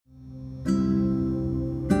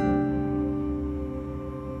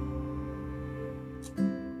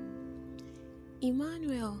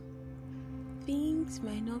things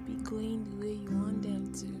might not be going the way you want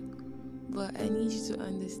them to, but I need you to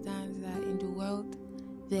understand that in the world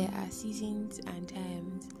there are seasons and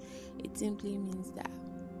times. It simply means that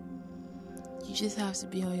you just have to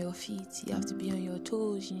be on your feet, you have to be on your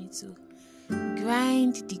toes, you need to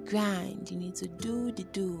grind the grind, you need to do the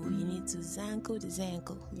do, you need to zanko the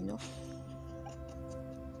zanko,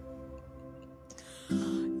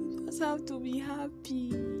 You just have to be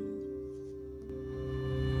happy.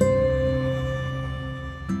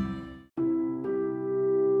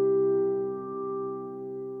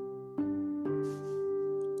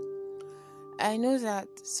 I know that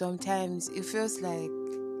sometimes it feels like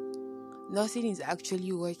nothing is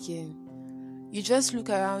actually working. You just look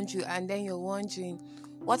around you and then you're wondering,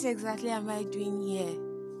 what exactly am I doing here?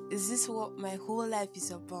 Is this what my whole life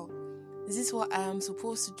is about? Is this what I am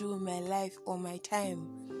supposed to do in my life or my time?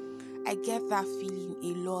 I get that feeling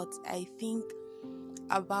a lot. I think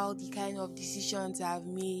about the kind of decisions I have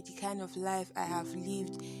made, the kind of life I have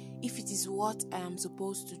lived, if it is what I am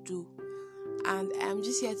supposed to do. And I'm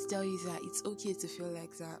just here to tell you that it's okay to feel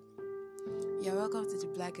like that. You're welcome to the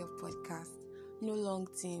Black Girl Podcast. No long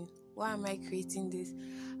thing. Why am I creating this?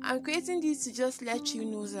 I'm creating this to just let you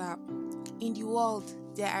know that in the world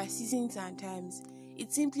there are seasons and times.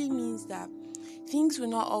 It simply means that things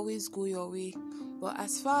will not always go your way. But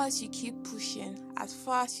as far as you keep pushing, as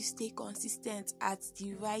far as you stay consistent at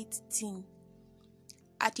the right thing,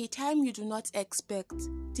 at a time you do not expect,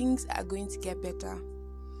 things are going to get better.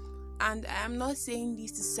 And I am not saying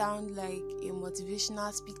this to sound like a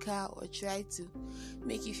motivational speaker or try to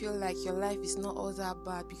make you feel like your life is not all that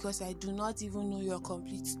bad, because I do not even know your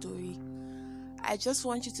complete story. I just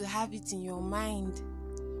want you to have it in your mind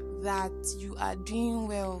that you are doing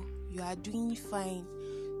well, you are doing fine.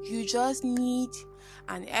 You just need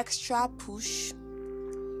an extra push.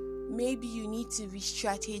 Maybe you need to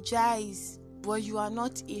re-strategize, but you are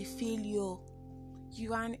not a failure.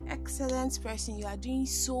 You are an excellent person. You are doing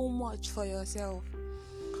so much for yourself.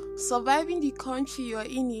 Surviving the country you're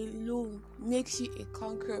in alone makes you a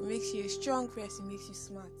conqueror, makes you a strong person, makes you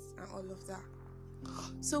smart, and all of that.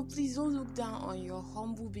 So please don't look down on your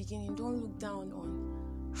humble beginning. Don't look down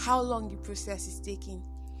on how long the process is taking.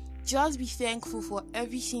 Just be thankful for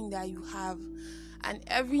everything that you have. And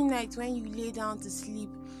every night when you lay down to sleep,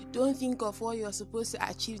 don't think of what you're supposed to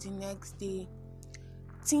achieve the next day.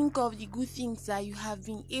 Think of the good things that you have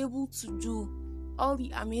been able to do, all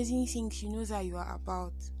the amazing things you know that you are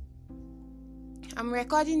about. I'm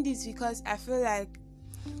recording this because I feel like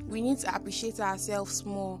we need to appreciate ourselves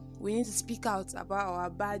more. We need to speak out about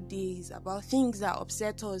our bad days, about things that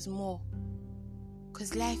upset us more.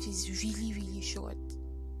 Because life is really, really short.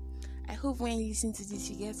 I hope when you listen to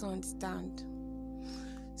this, you get to understand.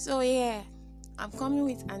 So yeah, I'm coming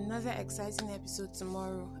with another exciting episode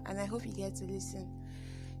tomorrow, and I hope you get to listen.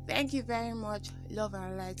 Thank you very much. Love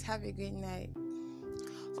and light. Have a great night.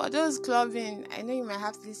 For those clubbing, I know you might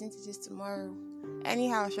have to listen to this tomorrow.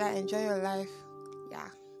 Anyhow, enjoy your life. Yeah.